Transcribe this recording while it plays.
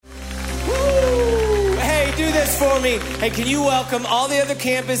this for me. Hey, can you welcome all the other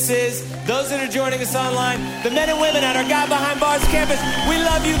campuses, those that are joining us online, the men and women at our God Behind Bars campus. We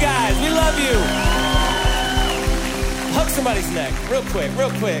love you guys. We love you. Hug somebody's neck real quick,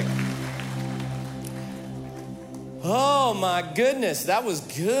 real quick. Oh my goodness, that was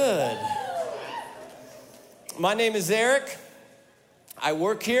good. My name is Eric. I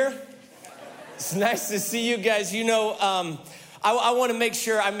work here. It's nice to see you guys. You know, I want to make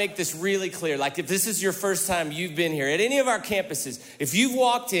sure I make this really clear. Like if this is your first time you've been here at any of our campuses, if you've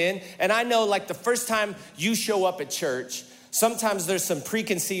walked in, and I know like the first time you show up at church, sometimes there's some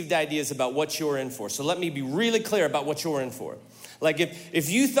preconceived ideas about what you're in for. So let me be really clear about what you're in for. Like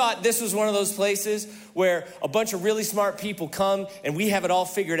if you thought this was one of those places where a bunch of really smart people come and we have it all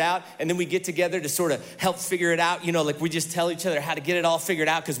figured out and then we get together to sort of help figure it out, you know, like we just tell each other how to get it all figured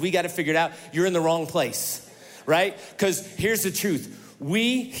out because we got to figure it out, you're in the wrong place, right? Because here's the truth.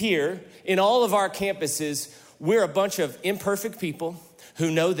 We here in all of our campuses, we're a bunch of imperfect people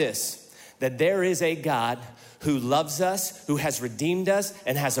who know this, that there is a God who loves us, who has redeemed us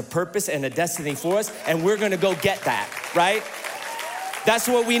and has a purpose and a destiny for us, and we're going to go get that, right? That's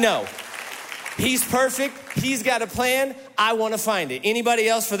what we know. He's perfect. He's got a plan. I want to find it. Anybody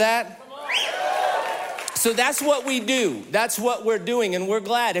else for that? So that's what we do. That's what we're doing. And we're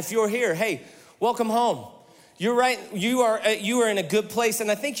glad if you're here. Hey, welcome home. You're right. You are in a good place. And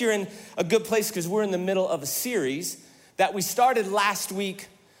I think you're in a good place because we're in the middle of a series that we started last week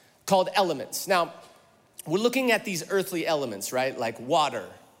called Elements. Now, we're looking at these earthly elements, right? Like water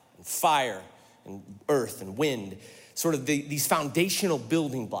and fire and earth and wind. Sort of these foundational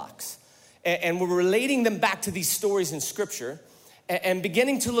building blocks. And we're relating them back to these stories in scripture and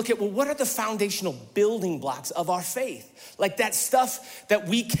beginning to look at, well, what are the foundational building blocks of our faith? Like that stuff that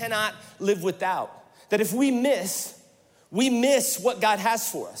we cannot live without. That if we miss what God has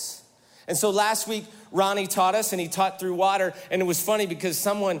for us. And so last week, Ronnie taught us and he taught through water. And it was funny because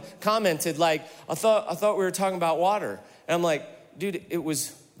someone commented like, I thought we were talking about water. And I'm like, dude, it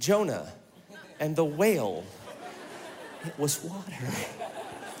was Jonah and the whale. It was water.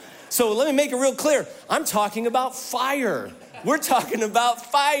 So let me make it real clear. I'm talking about fire. We're talking about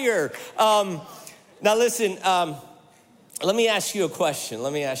fire. Now listen, let me ask you a question.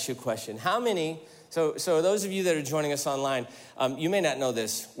 How many, so those of you that are joining us online, you may not know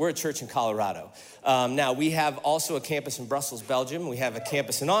this. We're a church in Colorado. Now we have also a campus in Brussels, Belgium. We have a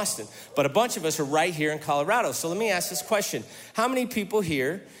campus in Austin. But a bunch of us are right here in Colorado. So let me ask this question. How many people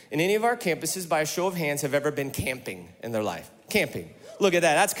here in any of our campuses, by a show of hands, have ever been camping in their life? Camping. Look at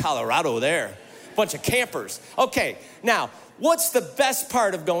that. That's Colorado there. Bunch of campers. Okay, now, what's the best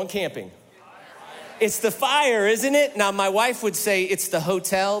part of going camping? It's the fire, isn't it? Now, my wife would say it's the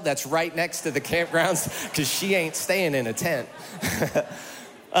hotel that's right next to the campgrounds because she ain't staying in a tent.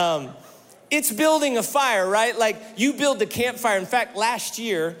 It's building a fire, right? Like you build the campfire. In fact, last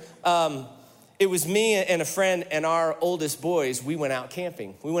year, it was me and a friend and our oldest boys. We went out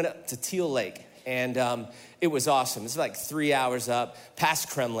camping. We went up to Teal Lake, and it was awesome. It's like 3 hours up past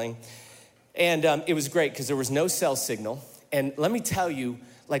Kremling, and it was great because there was no cell signal. And let me tell you,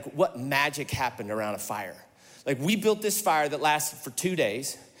 like what magic happened around a fire. Like we built this fire that lasted for 2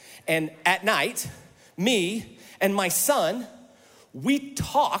 days, and at night, me and my son, we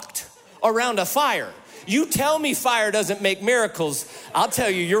talked around a fire. You tell me fire doesn't make miracles, I'll tell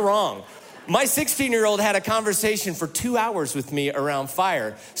you, you're wrong. My 16-year-old had a conversation for 2 hours with me around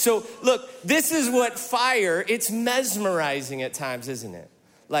fire. So look, this is what fire, it's mesmerizing at times, isn't it?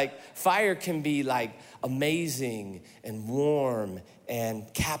 Like fire can be like amazing and warm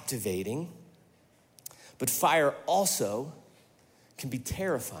and captivating, but fire also can be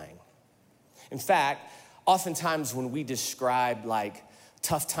terrifying. In fact, oftentimes when we describe like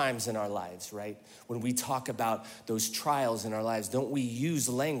tough times in our lives, right? When we talk about those trials in our lives, don't we use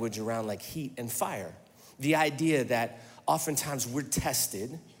language around like heat and fire? The idea that oftentimes we're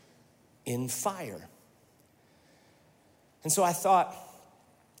tested in fire. And so I thought,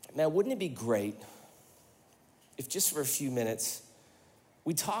 man, wouldn't it be great if just for a few minutes,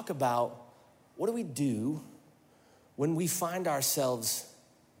 we talk about what do we do when we find ourselves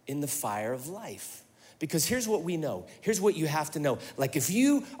in the fire of life? Because here's what we know. Here's what you have to know. Like if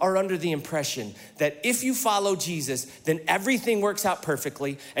you are under the impression that if you follow Jesus, then everything works out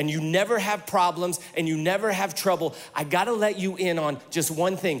perfectly and you never have problems and you never have trouble, I gotta let you in on just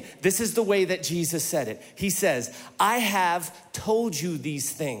one thing. This is the way that Jesus said it. He says, I have told you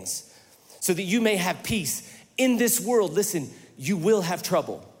these things so that you may have peace. In this world, listen, you will have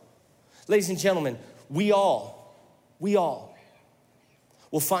trouble. Ladies and gentlemen, we all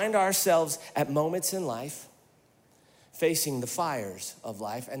will find ourselves at moments in life facing the fires of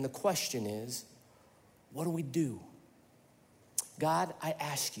life. And the question is, what do we do? God, I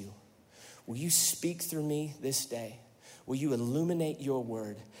ask you, will you speak through me this day? Will you illuminate your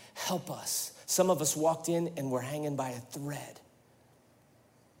word? Help us. Some of us walked in and we're hanging by a thread.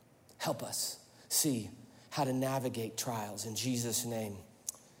 Help us see how to navigate trials. In Jesus' name,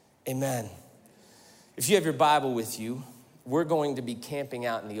 amen. If you have your Bible with you, we're going to be camping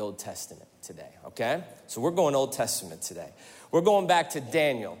out in the Old Testament today, okay? So we're going Old Testament today. We're going back to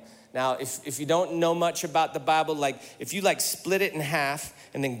Daniel. Now, if you don't know much about the Bible, if you split it in half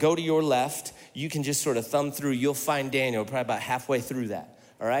and then go to your left, you can just sort of thumb through. You'll find Daniel probably about halfway through that,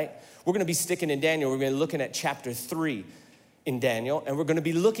 all right? We're going to be sticking in Daniel. We're going to be looking at chapter 3 in Daniel, and we're going to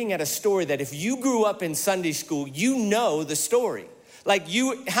be looking at a story that if you grew up in Sunday school, you know the story.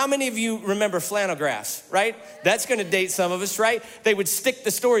 How many of you remember flannel graphs, right? That's going to date some of us, right? They would stick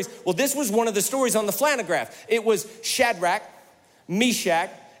the stories. Well, this was one of the stories on the flannel graph. It was Shadrach, Meshach,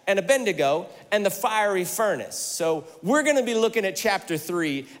 and Abednego, and the fiery furnace. So we're going to be looking at chapter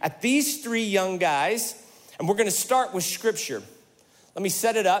 3 at these 3 young guys, and we're going to start with scripture. Let me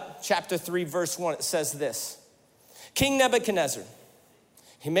set it up. Chapter 3, verse 1, it says this. King Nebuchadnezzar,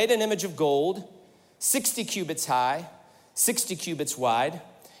 he made an image of gold, 60 cubits high, 60 cubits wide,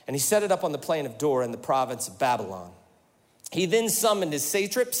 and he set it up on the plain of Dura in the province of Babylon. He then summoned his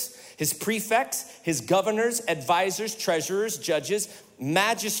satraps, his prefects, his governors, advisors, treasurers, judges,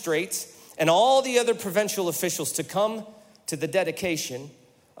 magistrates, and all the other provincial officials to come to the dedication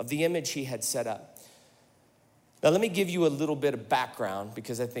of the image he had set up. Now, let me give you a little bit of background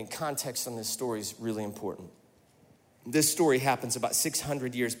because I think context on this story is really important. This story happens about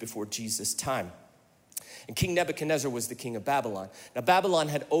 600 years before Jesus' time. And King Nebuchadnezzar was the king of Babylon. Now, Babylon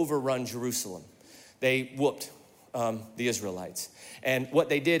had overrun Jerusalem. They whooped the Israelites. And what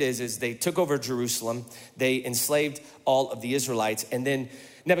they did is they took over Jerusalem. They enslaved all of the Israelites. And then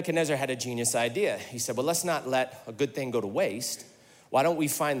Nebuchadnezzar had a genius idea. He said, well, let's not let a good thing go to waste. Why don't we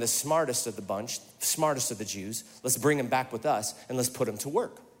find the smartest of the bunch, smartest of the Jews? Let's bring them back with us and let's put them to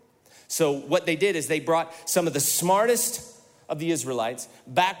work. So what they did is they brought some of the smartest of the Israelites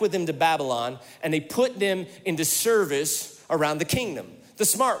back with them to Babylon, and they put them into service around the kingdom. The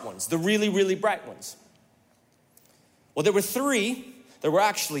smart ones, the really, really bright ones. Well, there were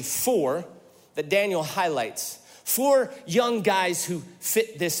actually 4 that Daniel highlights. 4 young guys who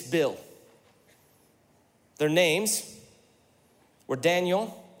fit this bill. Their names were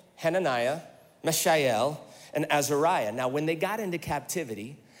Daniel, Hananiah, Mishael, and Azariah. Now, when they got into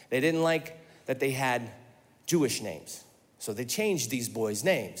captivity, they didn't like that they had Jewish names. So they changed these boys'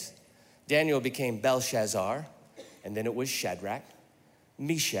 names. Daniel became Belshazzar, and then it was Shadrach,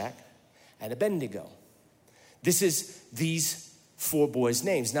 Meshach, and Abednego. This is these 4 boys'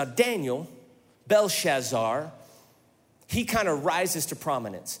 names. Now Daniel, Belshazzar, he kind of rises to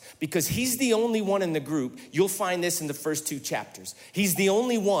prominence because he's the only one in the group. You'll find this in the first 2 chapters. He's the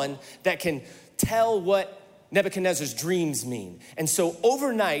only one that can tell what Nebuchadnezzar's dreams mean. And so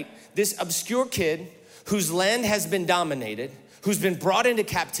overnight, this obscure kid whose land has been dominated, who's been brought into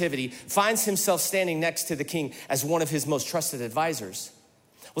captivity, finds himself standing next to the king as one of his most trusted advisors.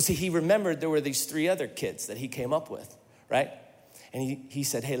 Well, see, he remembered there were these 3 other kids that he came up with, right? And he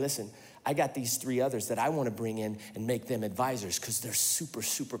said, hey, listen, I got these 3 others that I want to bring in and make them advisors because they're super,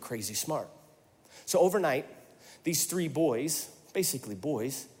 super crazy smart. So overnight, these 3 boys, basically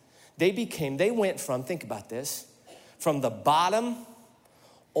boys, they went from, think about this, from the bottom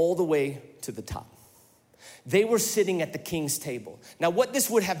all the way to the top. They were sitting at the king's table. Now, what this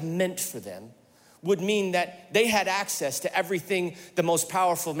would have meant for them would mean that they had access to everything the most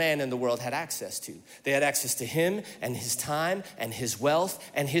powerful man in the world had access to. They had access to him and his time and his wealth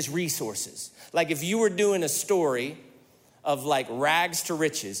and his resources. Like if you were doing a story of rags to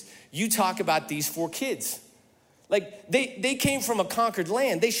riches, you talk about these 4 kids. They came from a conquered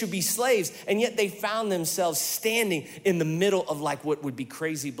land. They should be slaves, and yet they found themselves standing in the middle of what would be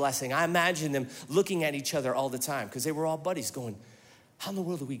crazy blessing. I imagine them looking at each other all the time because they were all buddies going, how in the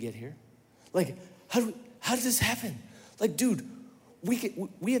world did we get here? How did this happen? Dude,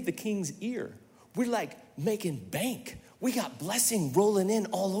 we have the king's ear. We're making bank. We got blessing rolling in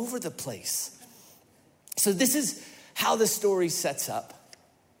all over the place. So this is how the story sets up.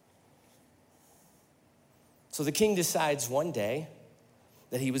 So the king decides one day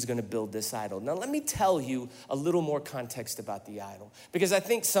that he was going to build this idol. Now, let me tell you a little more context about the idol, because I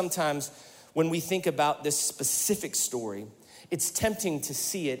think sometimes when we think about this specific story, it's tempting to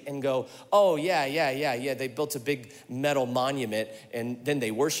see it and go, oh, yeah, they built a big metal monument and then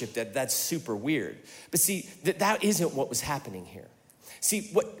they worshiped it. That's super weird. But see, that isn't what was happening here. See,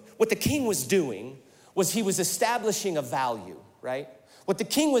 what the king was doing was he was establishing a value, right? What the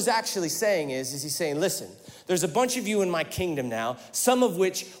king was actually saying is he's saying, listen, there's a bunch of you in my kingdom now, some of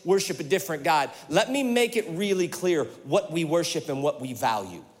which worship a different God. Let me make it really clear what we worship and what we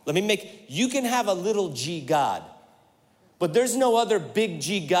value. You can have a little g God, but there's no other big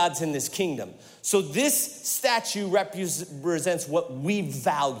G gods in this kingdom. So this statue represents what we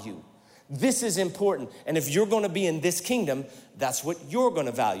value. This is important. And if you're going to be in this kingdom, that's what you're going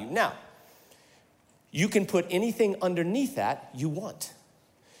to value. Now, you can put anything underneath that you want.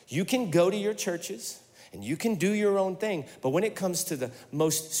 You can go to your churches and you can do your own thing. But when it comes to the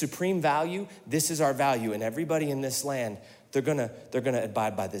most supreme value, this is our value. And everybody in this land, they're gonna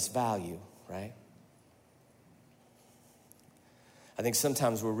abide by this value, right? I think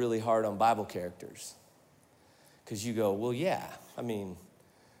sometimes we're really hard on Bible characters. Because you go, well, yeah,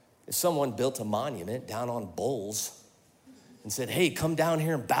 if someone built a monument down on bulls and said, hey, come down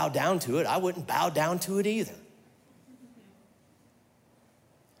here and bow down to it, I wouldn't bow down to it either.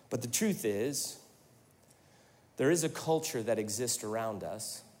 But the truth is, there is a culture that exists around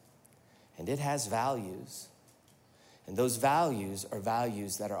us, and it has values. And those values are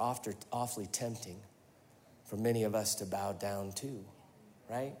values that are awfully tempting for many of us to bow down to,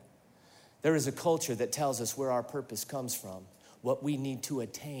 right? There is a culture that tells us where our purpose comes from, what we need to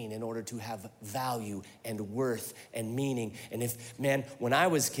attain in order to have value and worth and meaning. And when I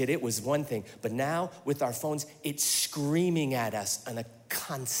was a kid, it was one thing. But now with our phones, it's screaming at us on a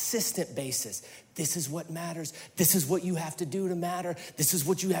consistent basis. This is what matters. This is what you have to do to matter. This is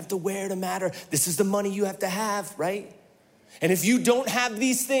what you have to wear to matter. This is the money you have to have, right? And if you don't have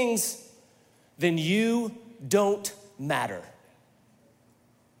these things, then you don't matter.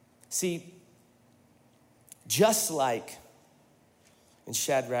 See, just like in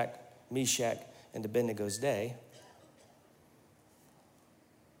Shadrach, Meshach, and Abednego's day,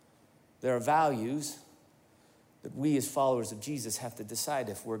 there are values that we as followers of Jesus have to decide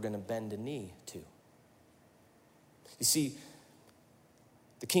if we're going to bend a knee to. You see,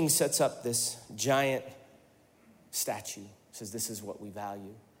 the king sets up this giant statue, says this is what we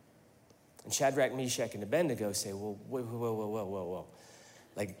value. And Shadrach, Meshach, and Abednego say, well, whoa.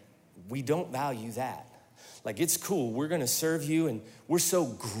 Like, we don't value that. Like, it's cool, we're gonna serve you, and we're so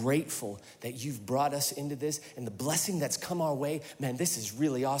grateful that you've brought us into this, and the blessing that's come our way, man, this is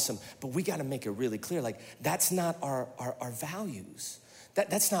really awesome, but we gotta make it really clear, like, that's not our values.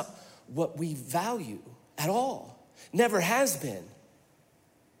 That's not what we value at all. Never has been.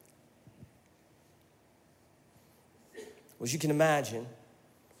 Well, as you can imagine,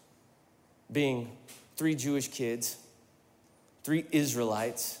 being 3 Jewish kids, 3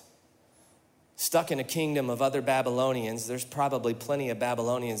 Israelites, stuck in a kingdom of other Babylonians. There's probably plenty of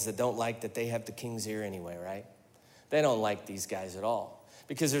Babylonians that don't like that they have the king's ear anyway, right? They don't like these guys at all.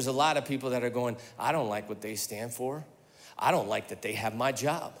 Because there's a lot of people that are going, I don't like what they stand for. I don't like that they have my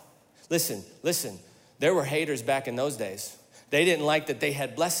job. Listen, there were haters back in those days. They didn't like that they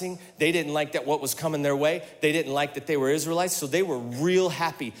had blessing. They didn't like that what was coming their way. They didn't like that they were Israelites. So they were real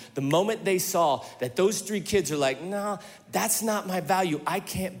happy. The moment they saw that those 3 kids are like, no, that's not my value. I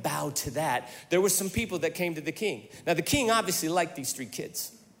can't bow to that. There were some people that came to the king. Now the king obviously liked these 3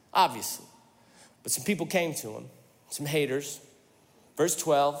 kids, obviously. But some people came to him, some haters. Verse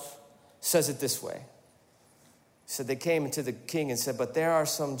 12 says it this way. He said they came to the king and said, but there are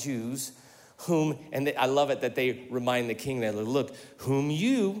some Jews I love it that they remind the king that, look, whom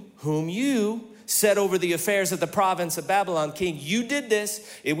you set over the affairs of the province of Babylon, king, you did this.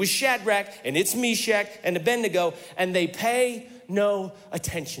 It was Shadrach and it's Meshach and Abednego, and they pay no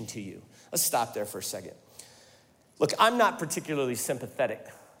attention to you. Let's stop there for a second. Look, I'm not particularly sympathetic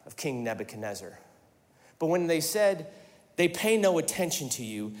of King Nebuchadnezzar, but when they said they pay no attention to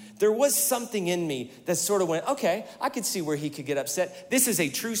you, there was something in me that sort of went, okay, I could see where he could get upset. This is a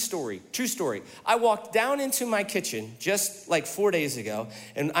true story. I walked down into my kitchen just like 4 days ago,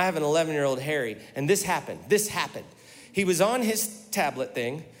 and I have an 11-year-old Harry, and this happened. He was on his tablet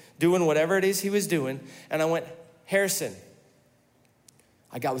thing, doing whatever it is he was doing, and I went, Harrison.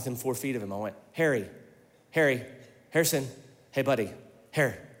 I got within 4 feet of him. I went, Harry, Harrison, hey, buddy,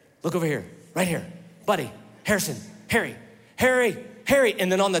 Harry, look over here, right here, buddy, Harrison, Harry.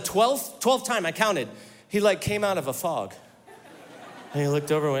 And then on the 12th time I counted, he like came out of a fog. And he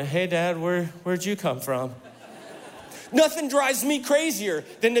looked over and went, hey, Dad, where'd you come from? Nothing drives me crazier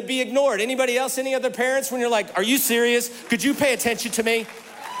than to be ignored. Anybody else, any other parents, when you're like, are you serious? Could you pay attention to me?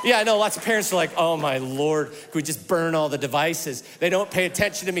 Yeah, I know lots of parents are like, oh my Lord, could we just burn all the devices? They don't pay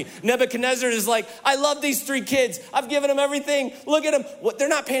attention to me. Nebuchadnezzar is like, I love these 3 kids. I've given them everything. Look at them. What, they're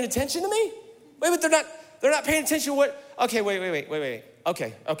not paying attention to me? Wait, but they're not paying attention to what? Okay, wait.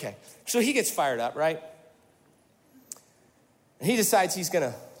 Okay. So he gets fired up, right? And he decides he's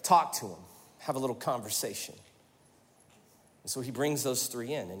gonna talk to him, have a little conversation. And so he brings those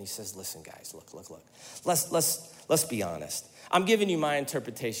three in and he says, listen guys, look. Let's be honest. I'm giving you my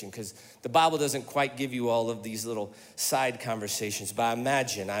interpretation because the Bible doesn't quite give you all of these little side conversations, but I'm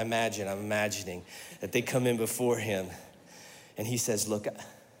imagining that they come in before him and he says, look,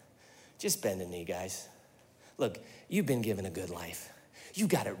 just bend a knee, guys. Look, you've been given a good life. You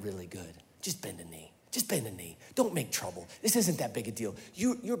got it really good. Just bend a knee. Just bend a knee. Don't make trouble. This isn't that big a deal.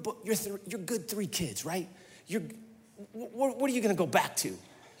 You're good 3 kids, right? What are you gonna go back to?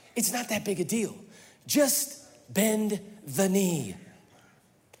 It's not that big a deal. Just bend the knee.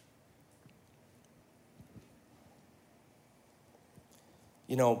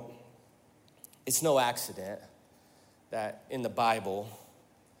 You know, it's no accident that in the Bible,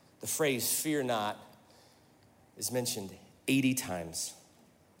 the phrase fear not is mentioned 80 times.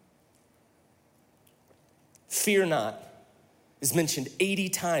 Fear not is mentioned 80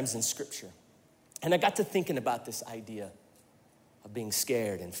 times in Scripture. And I got to thinking about this idea of being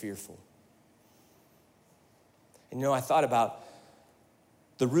scared and fearful. And you know, I thought about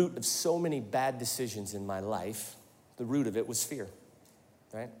the root of so many bad decisions in my life. The root of it was fear,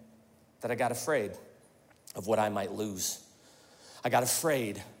 right? That I got afraid of what I might lose. I got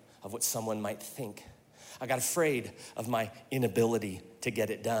afraid of what someone might think. I got afraid of my inability to get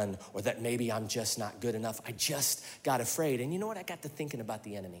it done, or that maybe I'm just not good enough. I just got afraid. And you know what? I got to thinking about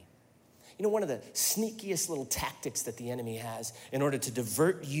the enemy. You know, one of the sneakiest little tactics that the enemy has in order to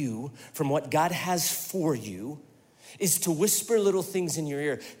divert you from what God has for you is to whisper little things in your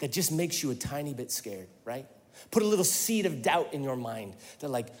ear that just makes you a tiny bit scared, right? Put a little seed of doubt in your mind that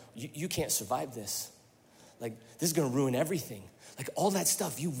like, you can't survive this. Like, this is gonna ruin everything. Like all that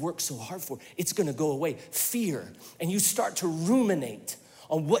stuff you've worked so hard for, it's gonna go away. Fear, and you start to ruminate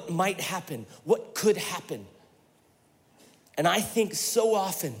on what might happen, what could happen. And I think so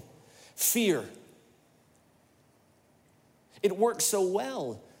often, fear, it works so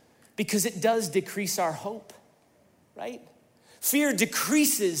well because it does decrease our hope, right? Fear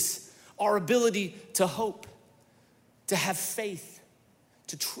decreases our ability to hope, to have faith,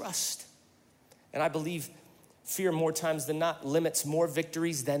 to trust. And I believe fear more times than not limits more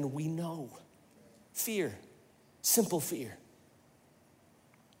victories than we know. Fear, simple fear.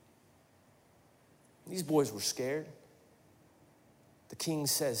 These boys were scared. The king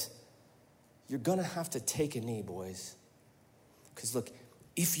says, you're gonna have to take a knee, boys. Because look,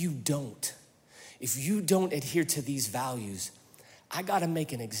 if you don't adhere to these values, I gotta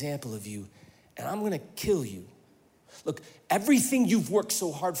make an example of you and I'm gonna kill you. Look, everything you've worked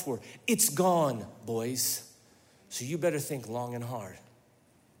so hard for, it's gone, boys. So you better think long and hard.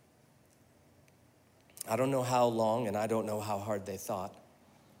 I don't know how long and I don't know how hard they thought,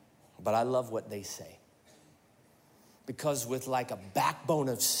 but I love what they say. Because with like a backbone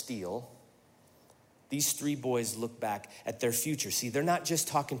of steel, these 3 boys look back at their future. See, they're not just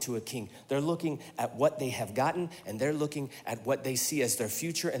talking to a king. They're looking at what they have gotten, and they're looking at what they see as their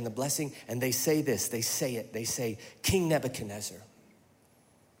future and the blessing, and they say this, they say, King Nebuchadnezzar,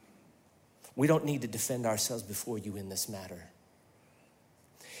 we don't need to defend ourselves before you in this matter.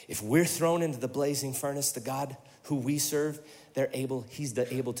 If we're thrown into the blazing furnace, the God who we serve, he's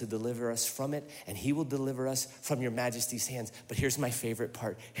able to deliver us from it, and he will deliver us from your majesty's hands. But here's my favorite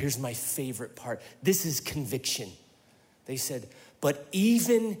part. This is conviction. They said, but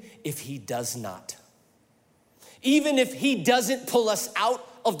even if he does not, even if he doesn't pull us out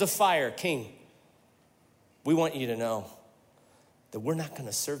of the fire, King, we want you to know that we're not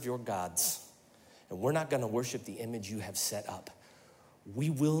gonna serve your gods, and we're not gonna worship the image you have set up. We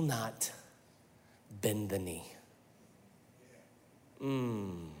will not bend the knee.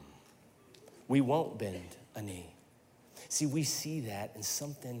 We won't bend a knee. See, we see that and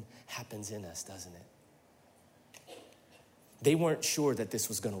something happens in us, doesn't it? They weren't sure that this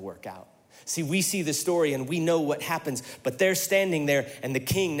was gonna work out. See, we see the story and we know what happens, but they're standing there and the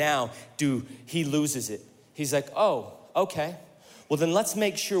king now, he loses it. He's like, oh, okay. Well, then let's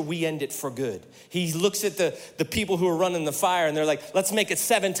make sure we end it for good. He looks at the people who are running the fire and they're like, let's make it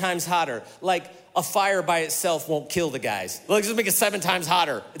 7 times hotter. Like a fire by itself won't kill the guys. Let's just make it 7 times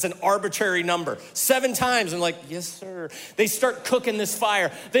hotter. It's an arbitrary number. 7 times. And like, yes, sir. They start cooking this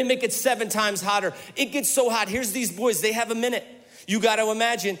fire. They make it 7 times hotter. It gets so hot. Here's these boys. They have a minute. You got to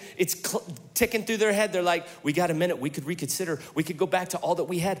imagine it's ticking through their head. They're like, we got a minute. We could reconsider. We could go back to all that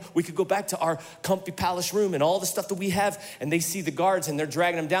we had. We could go back to our comfy palace room and all the stuff that we have. And they see the guards and they're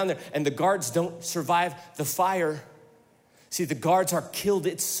dragging them down there. And the guards don't survive the fire. See, the guards are killed.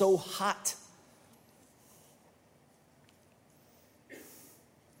 It's so hot.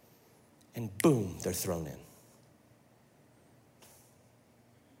 And boom, they're thrown in.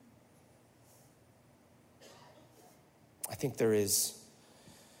 think there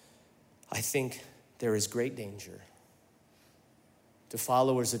is great danger to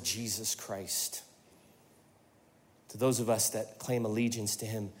followers of Jesus Christ, to those of us that claim allegiance to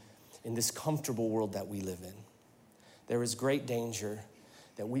him in this comfortable world that we live in. There is great danger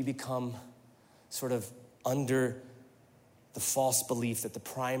that we become sort of under the false belief that the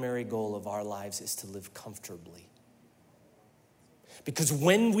primary goal of our lives is to live comfortably. Because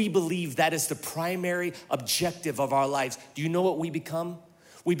when we believe that is the primary objective of our lives, do you know what we become?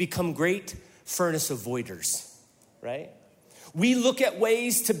 We become great furnace avoiders, right? We look at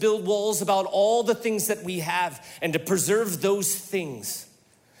ways to build walls about all the things that we have and to preserve those things.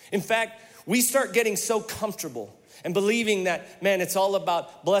 In fact, we start getting so comfortable and believing that, man, it's all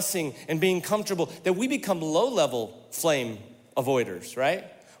about blessing and being comfortable, that we become low-level flame avoiders, right?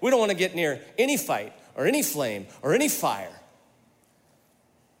 We don't want to get near any fight or any flame or any fire.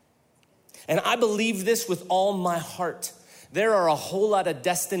 And I believe this with all my heart. There are a whole lot of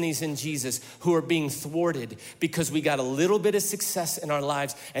destinies in Jesus who are being thwarted because we got a little bit of success in our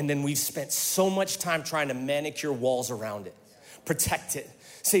lives and then we've spent so much time trying to manicure walls around it, protect it.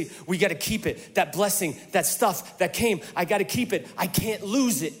 See, we got to keep it. That blessing, that stuff that came, I got to keep it. I can't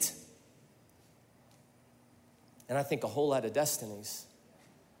lose it. And I think a whole lot of destinies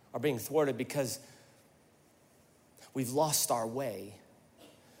are being thwarted because we've lost our way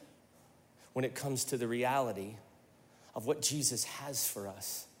when it comes to the reality of what Jesus has for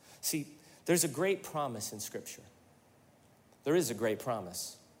us. See, there's a great promise in Scripture. There is a great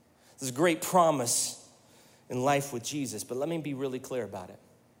promise. There's a great promise in life with Jesus, but let me be really clear about it.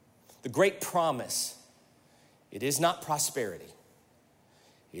 The great promise, it is not prosperity.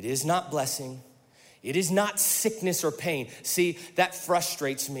 It is not blessing. It is not sickness or pain. See, that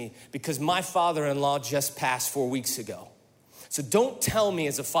frustrates me because my father-in-law just passed 4 weeks ago. So don't tell me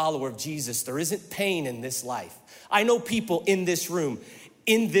as a follower of Jesus, there isn't pain in this life. I know people in this room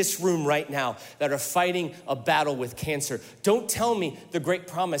right now that are fighting a battle with cancer. Don't tell me the great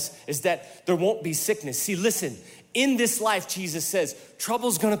promise is that there won't be sickness. See, listen, in this life, Jesus says,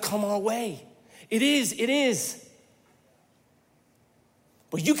 trouble's gonna come our way. It is.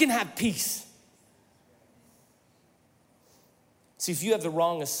 But you can have peace. See, if you have the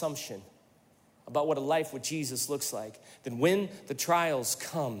wrong assumption about what a life with Jesus looks like, then when the trials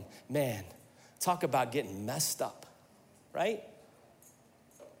come, man, talk about getting messed up, right?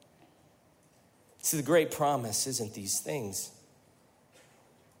 See, the great promise isn't these things.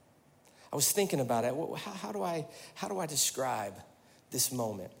 I was thinking about it. How do I describe this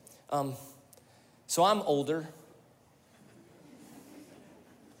moment? So I'm older.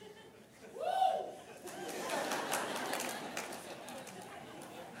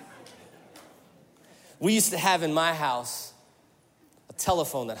 We used to have in my house a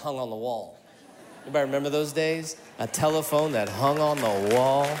telephone that hung on the wall. Anybody remember those days? A telephone that hung on the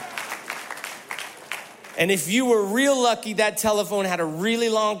wall. And if you were real lucky, that telephone had a really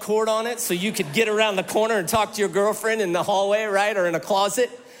long cord on it so you could get around the corner and talk to your girlfriend in the hallway, right? Or in a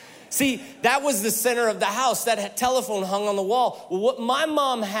closet. See, that was the center of the house. That telephone hung on the wall. Well, what my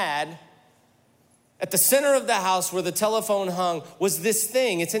mom had at the center of the house where the telephone hung was this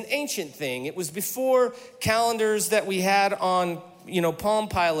thing. It's an ancient thing. It was before calendars that we had on, Palm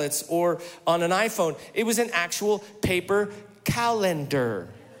Pilots or on an iPhone. It was an actual paper calendar.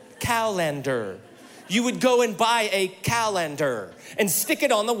 You would go and buy a calendar and stick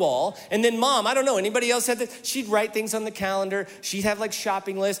it on the wall. And then mom, I don't know, anybody else had that? She'd write things on the calendar. She'd have like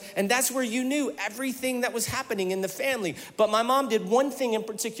shopping lists. And that's where you knew everything that was happening in the family. But my mom did one thing in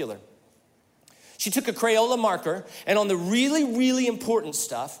particular. She took a Crayola marker, and on the really, really important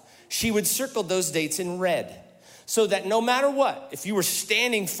stuff, she would circle those dates in red so that no matter what, if you were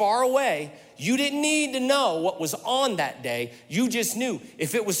standing far away, you didn't need to know what was on that day. You just knew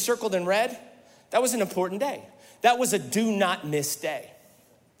if it was circled in red, that was an important day. That was a do not miss day.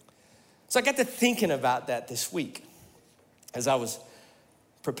 So I got to thinking about that this week as I was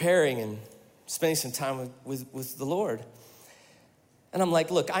preparing and spending some time with the Lord. And I'm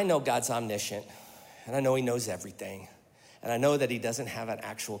like, look, I know God's omniscient. And I know he knows everything. And I know that he doesn't have an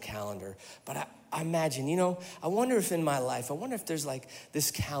actual calendar. But I imagine, I wonder if in my life, there's like this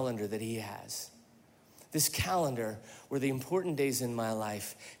calendar that he has. This calendar where the important days in my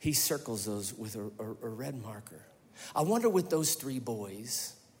life, he circles those with a red marker. I wonder with those 3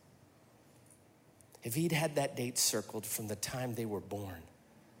 boys, if he'd had that date circled from the time they were born,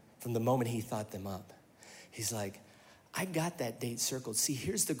 from the moment he thought them up. He's like, I got that date circled. See,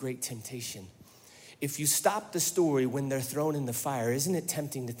 here's the great temptation. If you stop the story when they're thrown in the fire, isn't it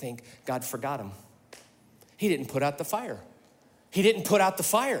tempting to think God forgot them? He didn't put out the fire. He didn't put out the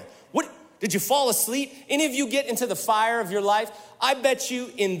fire. Did you fall asleep? Any of you get into the fire of your life? I bet you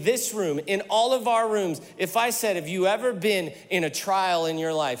in this room, in all of our rooms, if I said, have you ever been in a trial in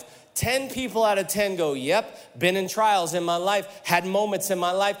your life? 10 people out of 10 go, yep, been in trials in my life, had moments in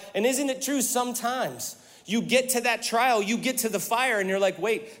my life. And isn't it true sometimes? You get to that trial, you get to the fire, and you're like,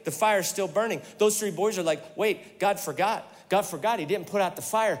 wait, the fire's still burning. Those 3 boys are like, wait, God forgot. God forgot, he didn't put out the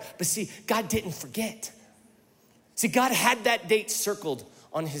fire. But see, God didn't forget. See, God had that date circled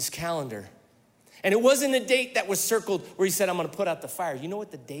on his calendar. And it wasn't a date that was circled where he said, I'm gonna put out the fire. You know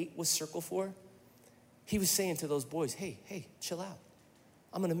what the date was circled for? He was saying to those boys, hey, chill out.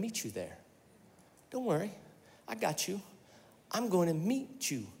 I'm gonna meet you there. Don't worry, I got you. I'm going to meet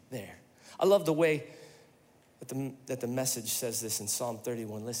you there. I love the way that the message says this in Psalm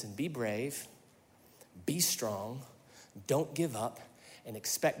 31. Listen, be brave, be strong, don't give up, and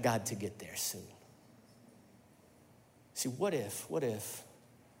expect God to get there soon. See, what if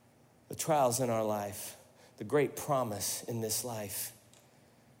the trials in our life, the great promise in this life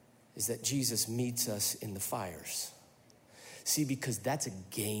is that Jesus meets us in the fires? See, because that's a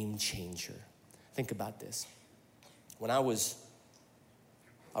game changer. Think about this. When I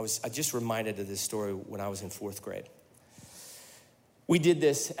just reminded of this story when I was in 4th grade. We did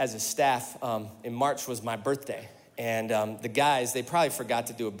this as a staff. In March was my birthday. And the guys, they probably forgot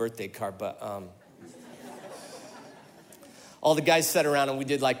to do a birthday card, but all the guys sat around and we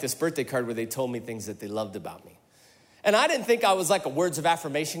did like this birthday card where they told me things that they loved about me. And I didn't think I was like a words of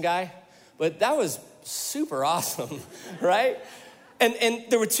affirmation guy, but that was super awesome, right? And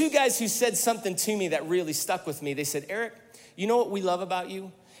there were 2 guys who said something to me that really stuck with me. They said, Eric, you know what we love about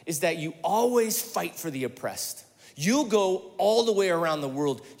you? Is that you always fight for the oppressed. You'll go all the way around the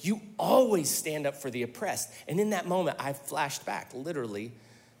world. You always stand up for the oppressed. And in that moment, I flashed back literally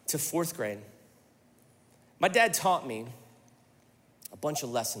to 4th grade. My dad taught me a bunch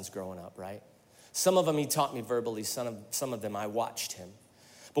of lessons growing up, right? Some of them he taught me verbally, some of them I watched him.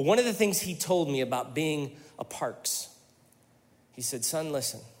 But one of the things he told me about being a Parks, he said, son,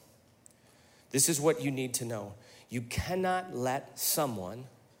 listen, this is what you need to know. You cannot let someone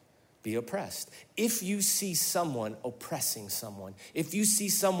be oppressed. If you see someone oppressing someone, if you see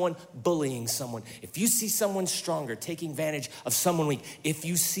someone bullying someone, if you see someone stronger taking advantage of someone weak, if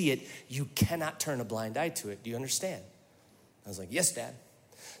you see it, you cannot turn a blind eye to it. Do you understand? I was like, yes, Dad.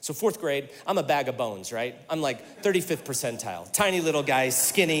 So 4th grade, I'm a bag of bones, right? I'm like 35th percentile, tiny little guy,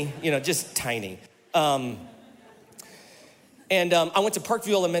 skinny, just tiny. I went to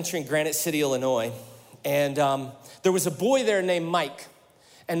Parkview Elementary in Granite City, Illinois, and there was a boy there named Mike,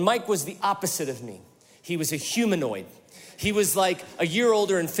 and Mike was the opposite of me. He was a humanoid. He was like a year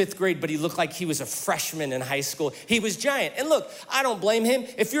older in 5th grade, but he looked like he was a freshman in high school. He was giant. And look, I don't blame him.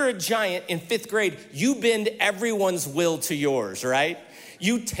 If you're a giant in 5th grade, you bend everyone's will to yours, right?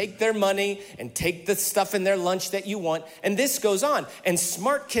 You take their money and take the stuff in their lunch that you want, and this goes on. And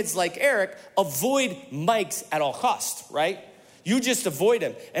smart kids like Eric avoid Mike's at all costs, right? You just avoid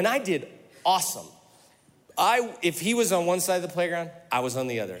him. And I did awesome. If he was on one side of the playground, I was on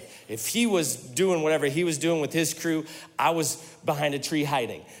the other. If he was doing whatever he was doing with his crew, I was behind a tree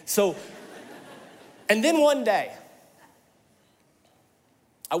hiding. So, and then one day,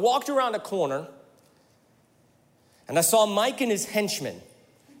 I walked around a corner and I saw Mike and his henchmen.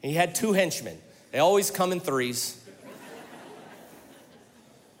 He had 2 henchmen. They always come in 3s.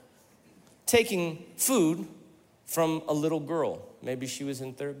 Taking food from a little girl. Maybe she was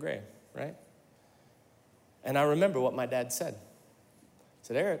in 3rd grade, right? And I remember what my dad said. He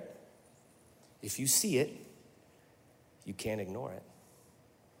said, Eric, if you see it, you can't ignore it.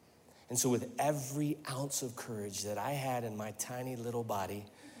 And so with every ounce of courage that I had in my tiny little body,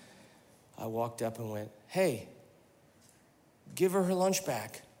 I walked up and went, hey, give her lunch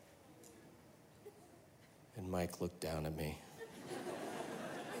back. And Mike looked down at me.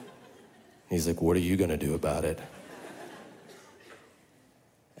 He's like, what are you gonna do about it?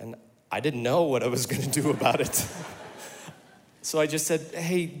 And I didn't know what I was gonna do about it. So I just said,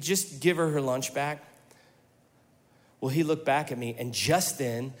 hey, just give her lunch back. Well, he looked back at me, and just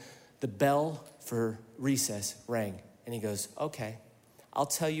then, the bell for recess rang. And he goes, okay, I'll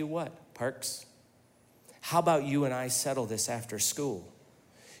tell you what, Parks. How about you and I settle this after school?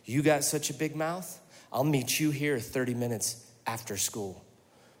 You got such a big mouth, I'll meet you here 30 minutes after school.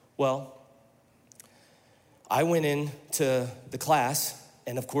 Well, I went into the class,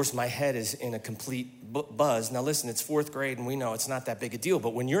 and of course my head is in a complete buzz. Now listen, it's 4th grade and we know it's not that big a deal,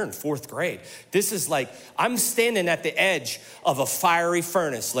 but when you're in 4th grade, this is like, I'm standing at the edge of a fiery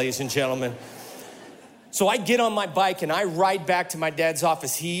furnace, ladies and gentlemen. So I get on my bike and I ride back to my dad's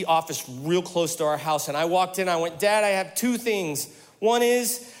office. He officed real close to our house, and I walked in, I went, Dad, I have 2 things. One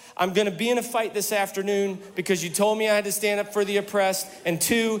is, I'm gonna be in a fight this afternoon because you told me I had to stand up for the oppressed. And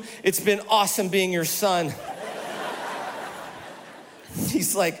 2, it's been awesome being your son.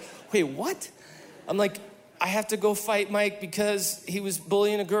 He's like, wait, what? I'm like, I have to go fight Mike because he was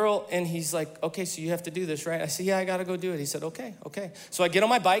bullying a girl. And he's like, okay, so you have to do this, right? I said, yeah, I gotta go do it. He said, okay. So I get on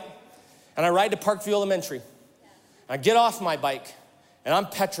my bike and I ride to Parkview Elementary. I get off my bike and I'm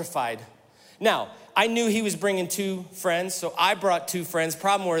petrified. Now, I knew he was bringing 2 friends, so I brought 2 friends.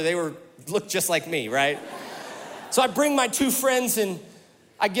 Problem were they looked just like me, right? So I bring my 2 friends and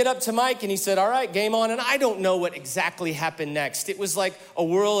I get up to Mike and he said, all right, game on. And I don't know what exactly happened next. It was like a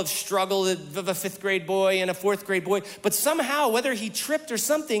whirl of struggle of a 5th grade boy and a 4th grade boy. But somehow, whether he tripped or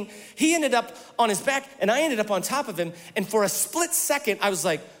something, he ended up on his back and I ended up on top of him. And for a split second, I was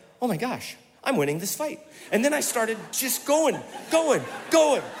like, oh my gosh, I'm winning this fight. And then I started just going. And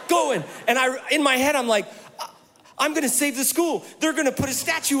in my head, I'm like, I'm gonna save the school. They're gonna put a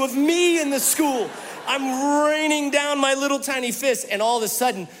statue of me in the school. I'm raining down my little tiny fist. And all of a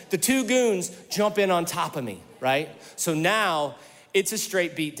sudden, the 2 goons jump in on top of me, right? So now it's a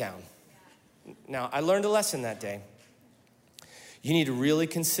straight beat down. Now, I learned a lesson that day. You need to really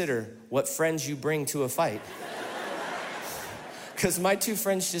consider what friends you bring to a fight. Because my 2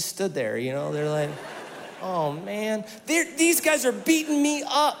 friends just stood there, they're like, oh man, these guys are beating me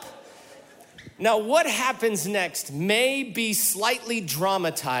up. Now, what happens next may be slightly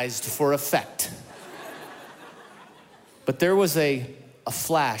dramatized for effect. But there was a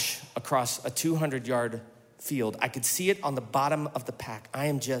flash across a 200-yard field. I could see it on the bottom of the pack. I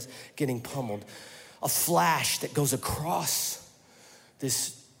am just getting pummeled. A flash that goes across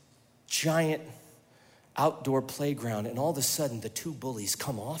this giant outdoor playground, and all of a sudden, the 2 bullies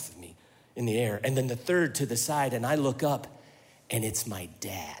come off of me in the air, and then the 3rd to the side, and I look up, and it's my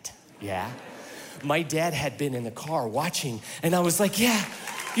dad, yeah? My dad had been in the car watching, and I was like, yeah,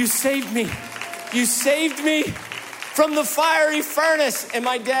 you saved me. You saved me from the fiery furnace. And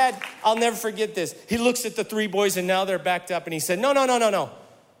my dad, I'll never forget this. He looks at the 3 boys, and now they're backed up, and he said, no.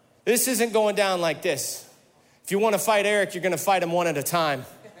 This isn't going down like this. If you want to fight Eric, you're going to fight him one at a time.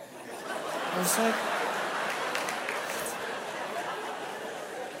 I was like,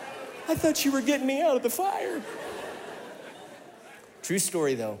 I thought you were getting me out of the fire. True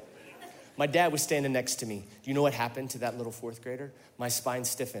story, though. My dad was standing next to me. Do you know what happened to that little 4th grader? My spine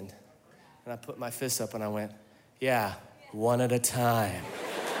stiffened. And I put my fist up and I went, yeah, one at a time.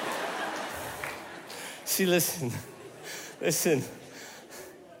 See, listen.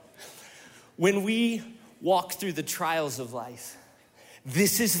 When we walk through the trials of life,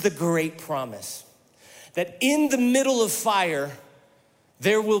 this is the great promise that in the middle of fire,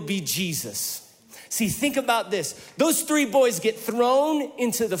 there will be Jesus. See, think about this. Those 3 boys get thrown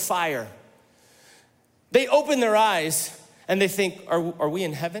into the fire. They open their eyes and they think, are we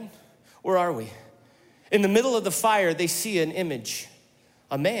in heaven? Or are we? In the middle of the fire, they see an image,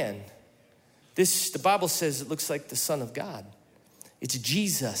 a man. The Bible says it looks like the Son of God. It's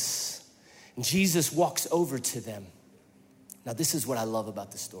Jesus. And Jesus walks over to them. Now, this is what I love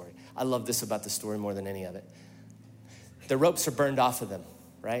about the story. I love this about the story more than any of it. The ropes are burned off of them,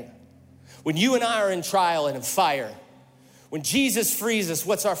 right? When you and I are in trial and in fire, when Jesus frees us,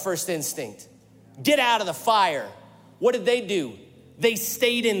 what's our first instinct? Get out of the fire. What did they do? They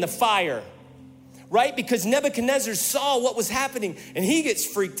stayed in the fire, right? Because Nebuchadnezzar saw what was happening and he gets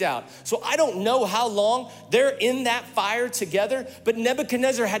freaked out. So I don't know how long they're in that fire together, but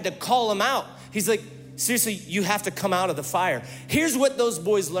Nebuchadnezzar had to call them out. He's like, seriously, you have to come out of the fire. Here's what those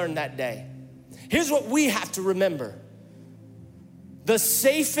boys learned that day. Here's what we have to remember. The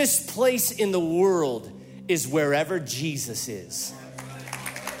safest place in the world is wherever Jesus is.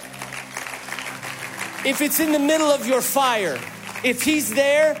 If it's in the middle of your fire, if he's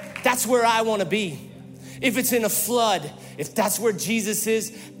there, that's where I want to be. If it's in a flood, if that's where Jesus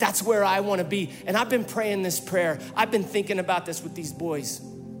is, that's where I want to be. And I've been praying this prayer. I've been thinking about this with these boys.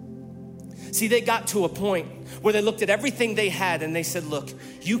 See, they got to a point where they looked at everything they had and they said, look,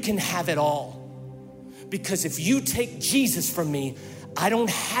 you can have it all. Because if you take Jesus from me, I don't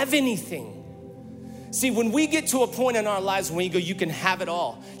have anything. See, when we get to a point in our lives when we go, you can have it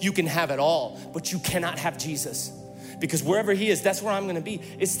all, but you cannot have Jesus. Because wherever he is, that's where I'm gonna be.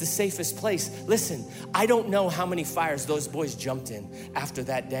 It's the safest place. Listen, I don't know how many fires those boys jumped in after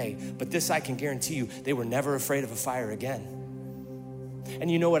that day, but this I can guarantee you, they were never afraid of a fire again.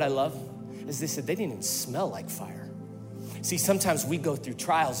 And you know what I love? Is they said they didn't even smell like fire. See, sometimes we go through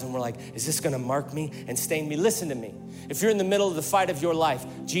trials and we're like, is this gonna mark me and stain me? Listen to me. If you're in the middle of the fight of your life,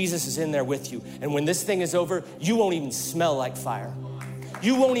 Jesus is in there with you. And when this thing is over, you won't even smell like fire.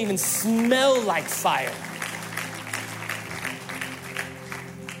 You won't even smell like fire.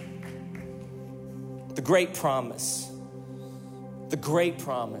 The great promise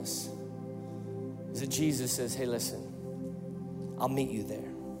is that Jesus says, hey, listen, I'll meet you there.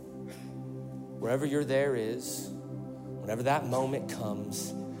 Wherever your there is, whenever that moment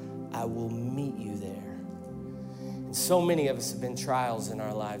comes, I will meet you there. And so many of us have been trials in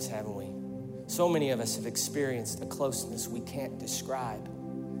our lives, haven't we? So many of us have experienced a closeness we can't describe.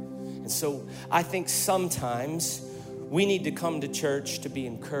 And so I think sometimes we need to come to church to be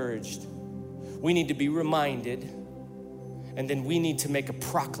encouraged. We need to be reminded, and then we need to make a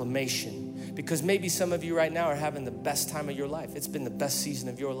proclamation, because maybe some of you right now are having the best time of your life. It's been the best season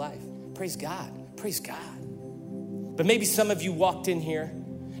of your life. Praise God, praise God. But maybe some of you walked in here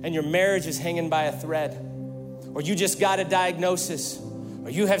and your marriage is hanging by a thread, or you just got a diagnosis, or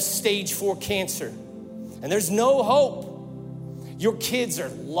you have stage 4 cancer and there's no hope. Your kids are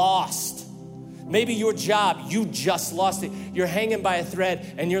lost. Maybe your job, you just lost it. You're hanging by a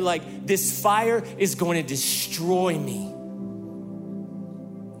thread and you're like, this fire is going to destroy me.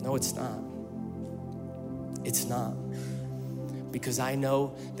 No, it's not. It's not. Because I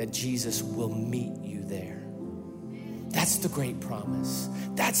know that Jesus will meet you there. That's the great promise.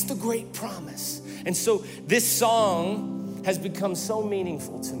 That's the great promise. And so this song has become so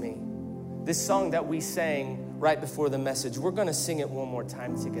meaningful to me. This song that we sang right before the message, we're gonna sing it one more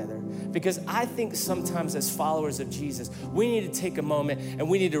time together, because I think sometimes as followers of Jesus, we need to take a moment and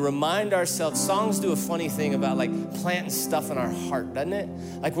we need to remind ourselves. Songs do a funny thing about like planting stuff in our heart, doesn't it?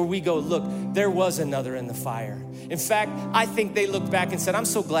 Like where we go, look, there was another in the fire. In fact, I think they looked back and said, I'm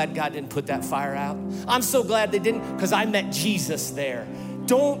so glad God didn't put that fire out. I'm so glad they didn't, because I met Jesus there.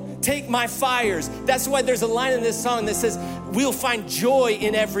 Don't take my fires. That's why there's a line in this song that says, we'll find joy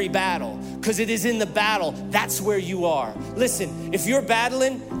in every battle, because it is in the battle. That's where you are. Listen, if you're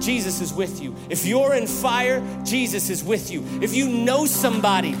battling, Jesus is with you. If you're in fire, Jesus is with you. If you know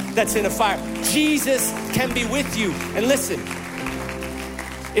somebody that's in a fire, Jesus can be with you. And listen,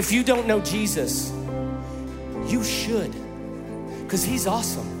 if you don't know Jesus, you should, because he's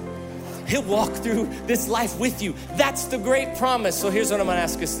awesome. He'll walk through this life with you. That's the great promise. So here's what I'm gonna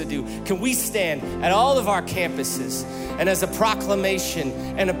ask us to do. Can we stand at all of our campuses and as a proclamation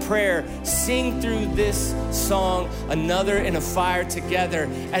and a prayer, sing through this song, Another in a Fire, together,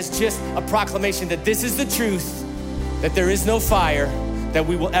 as just a proclamation that this is the truth, that there is no fire that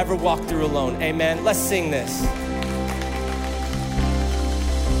we will ever walk through alone. Amen. Let's sing this.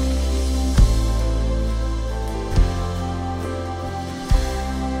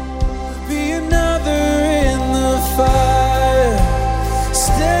 Fire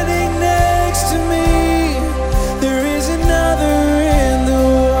standing next to me. There is another in the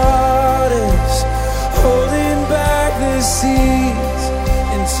waters, holding back the seas.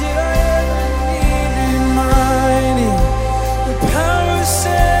 Until I ever need reminding, the power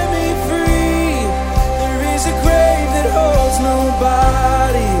set me free. There is a grave that holds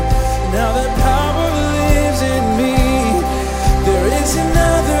nobody. Now that power lives in me. There is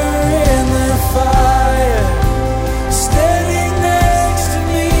another in the fire.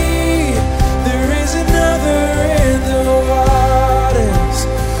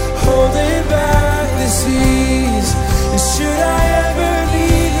 Should I ever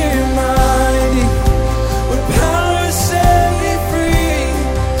need reminding, when power set me free,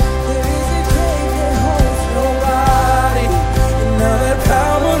 there is a grave that holds nobody, and now that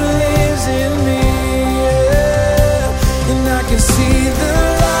power lives in me, yeah. And I can see the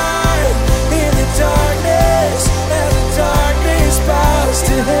light in the darkness, as the darkness bows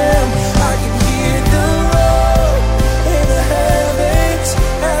to him. I can hear the roar in the heavens,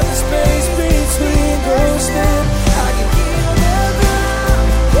 as the space between grows thin.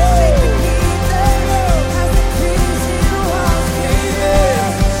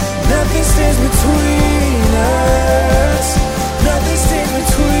 Between us, nothing stands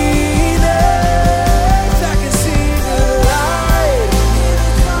between us. I can see the light in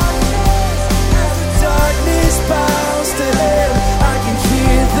the darkness, as the darkness bows to him. I can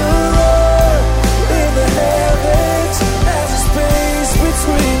hear the roar in the heavens, as the space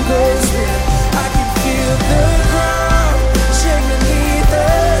between grows thin. I can feel the ground shake beneath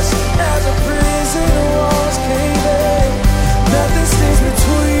us, as the prison walls cave in. Nothing stands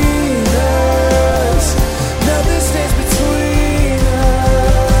between us. Nothing stands between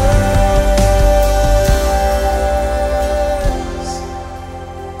us.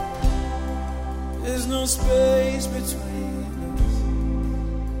 There's no space between us.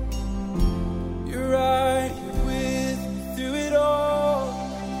 You're right here with me through it all.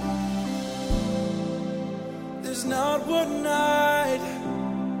 There's not one night.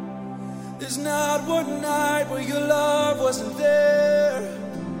 There's not one night where your love wasn't there.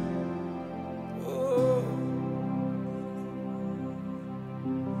 Oh.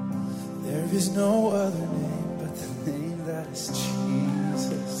 is no other name but the name that is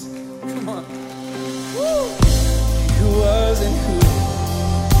Jesus. Come on. Woo! Who was and who is.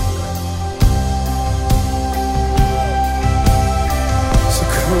 So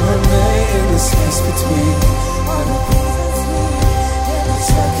come and lay in the space between all the things that's me and the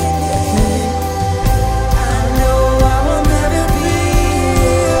talking me. I know I will never be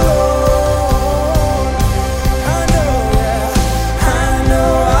alone. I know, yeah. I know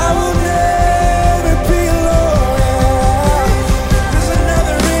I will never be alone, yeah. There's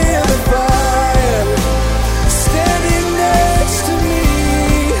another in the fire standing next to me.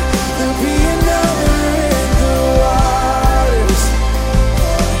 There'll be another in the waters.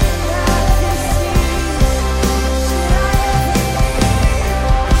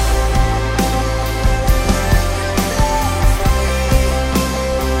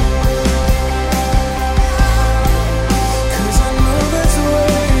 Cause I know that's the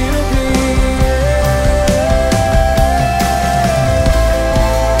way it'll be, yeah.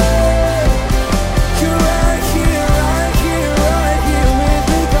 You're right here, right here, right here with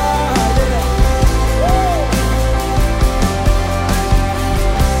me, God, yeah. Woo!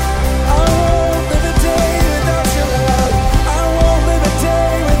 I won't live a day without your love. I won't live a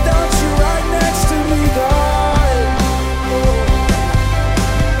day without you right next to me, God.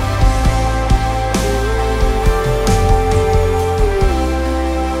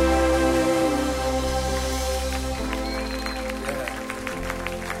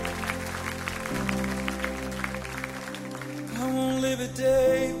 I won't live a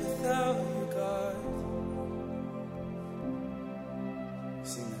day without you, God.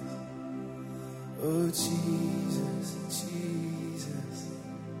 Sing this. Oh, Jesus, Jesus,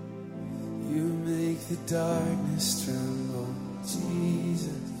 you make the darkness tremble.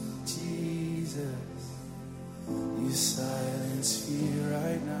 Jesus, Jesus, you silence fear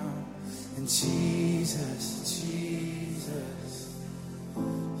right now. And Jesus, Jesus,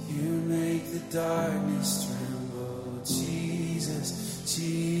 you make the darkness tremble. Jesus,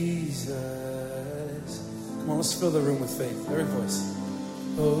 Jesus. Come on, let's fill the room with faith. Every voice.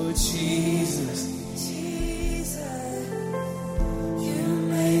 Oh, Jesus, Jesus, you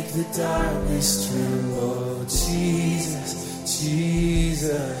make the darkness tremble. Jesus,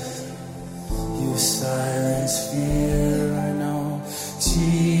 Jesus, you silence fear right now.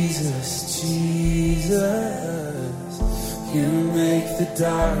 Jesus, Jesus, you make the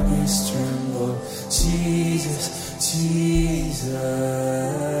darkness tremble. Jesus, Jesus.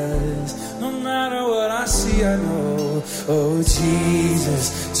 No matter what I see, I know. Oh,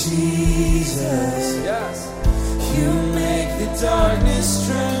 Jesus, Jesus. Yes. You make the darkness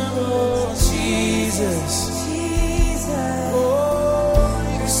tremble. Jesus, Jesus.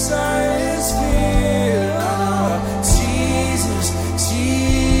 Oh, you silence fear. Jesus,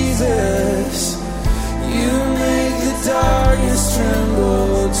 Jesus. You make the darkness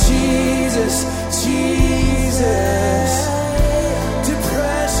tremble. Jesus, Jesus.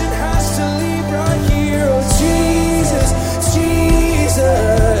 Depression has to leave right here. Oh, Jesus,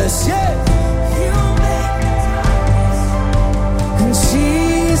 Jesus. Yeah. You make the darkness. And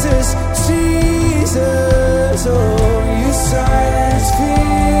Jesus, Jesus.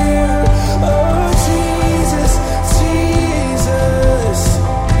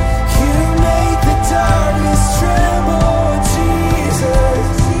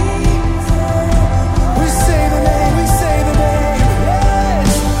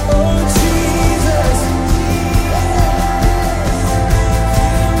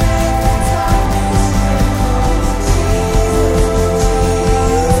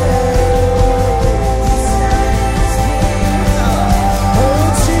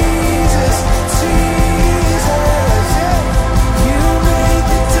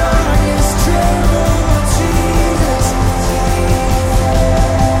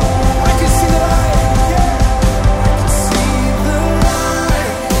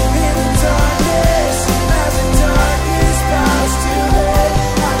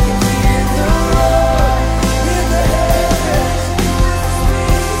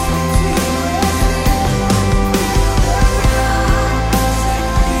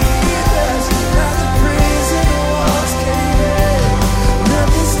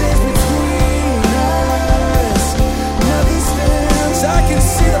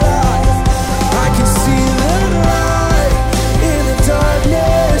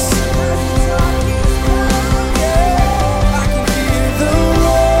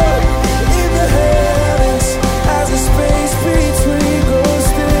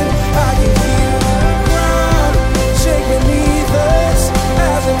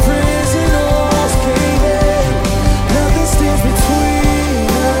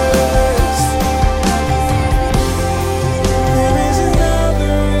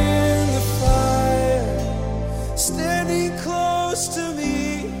 standing close to me.